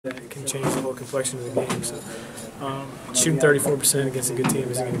change the whole complexion of the game. So shooting 34% against a good team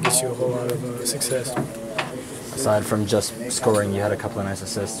isn't going to get you a whole lot of success. Aside from just scoring, you had a couple of nice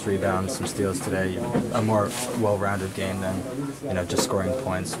assists, rebounds, some steals today. A more well-rounded game than just scoring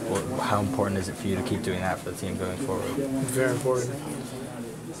points. How important is it for you to keep doing that for the team going forward? Very important.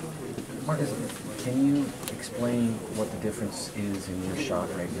 Marcus, can you explain what the difference is in your shot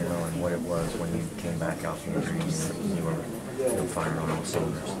right now and what it was when you came back out from injury and you were firing on all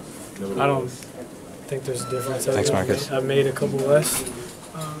cylinders? I don't think there's a difference. Thanks, Marcus. I made a couple less.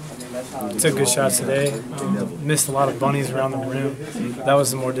 Took good shots today. Missed a lot of bunnies around the rim. That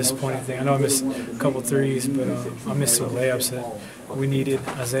was the more disappointing thing. I know I missed a couple threes, but I missed some layups that we needed.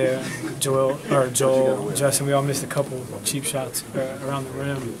 Isaiah, Joel, Justin, we all missed a couple cheap shots around the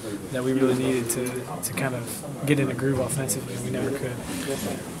rim that we really needed to kind of get in a groove offensively. We never could.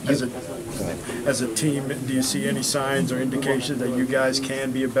 As a team, do you see any signs or indications that you guys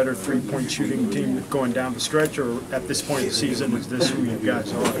can be a better three-point shooting team going down the stretch, or at this point in the season, is this who you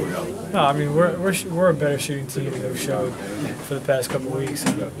guys are? No, I mean we're a better shooting team than we've showed for the past couple of weeks.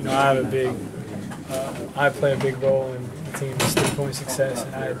 I play a big role in the team's three-point success,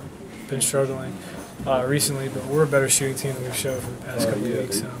 and I've been struggling recently. But we're a better shooting team than we've showed for the past couple of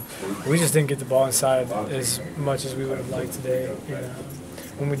weeks. So we just didn't get the ball inside as much as we would have liked today.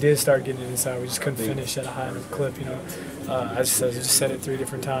 When we did start getting it inside, we just couldn't finish at a high enough clip. I just said it 3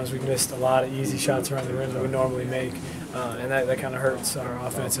 different times. We missed a lot of easy shots around the rim that we normally make, and that kind of hurts our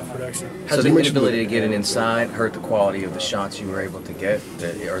offensive production. Has the inability to get it inside hurt the quality of the shots you were able to get,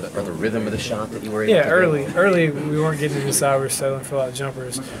 or the rhythm of the shot that you were able to get? Early we weren't getting it inside. We were settling for a lot of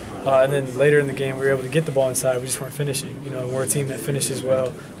jumpers, and then later in the game we were able to get the ball inside. We just weren't finishing. We're a team that finishes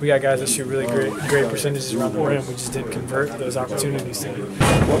well. We got guys that shoot really great percentages around the rim. We just didn't convert those opportunities to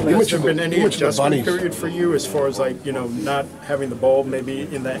it. Has there been any adjustment period for you as far as not having the ball maybe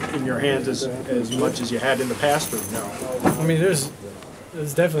in your hands as much as you had in the past, or no? I mean, there's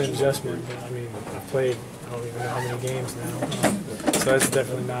definitely an adjustment, but I mean, I've played I don't even know how many games now, so that's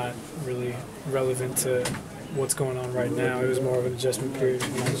definitely not really relevant to what's going on right now. It was more of an adjustment period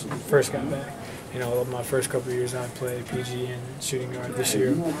when I first got back. My first couple of years I played PG and shooting guard. This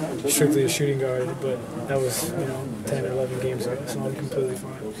year, strictly a shooting guard, but that was 10 or 11 games ago, so I'm completely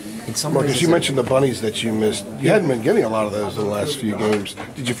fine. Marcus, you mentioned the bunnies that you missed. You hadn't been getting a lot of those in the last few games.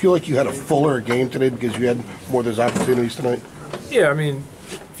 Did you feel like you had a fuller game today because you had more of those opportunities tonight? Yeah, I mean,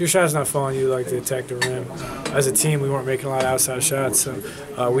 if your shot's not falling, you like to attack the rim. As a team, we weren't making a lot of outside shots,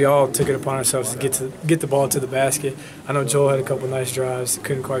 so we all took it upon ourselves to get the ball to the basket. I know Joel had a couple nice drives,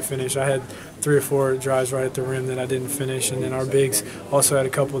 couldn't quite finish. I had 3 or 4 drives right at the rim that I didn't finish, and then our bigs also had a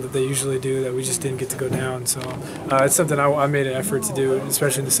couple that they usually do that we just didn't get to go down. So it's something I made an effort to do,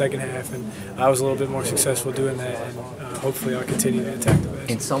 especially in the second half, and I was a little bit more successful doing that, and hopefully I'll continue to attack the basket.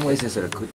 In some ways, is it a good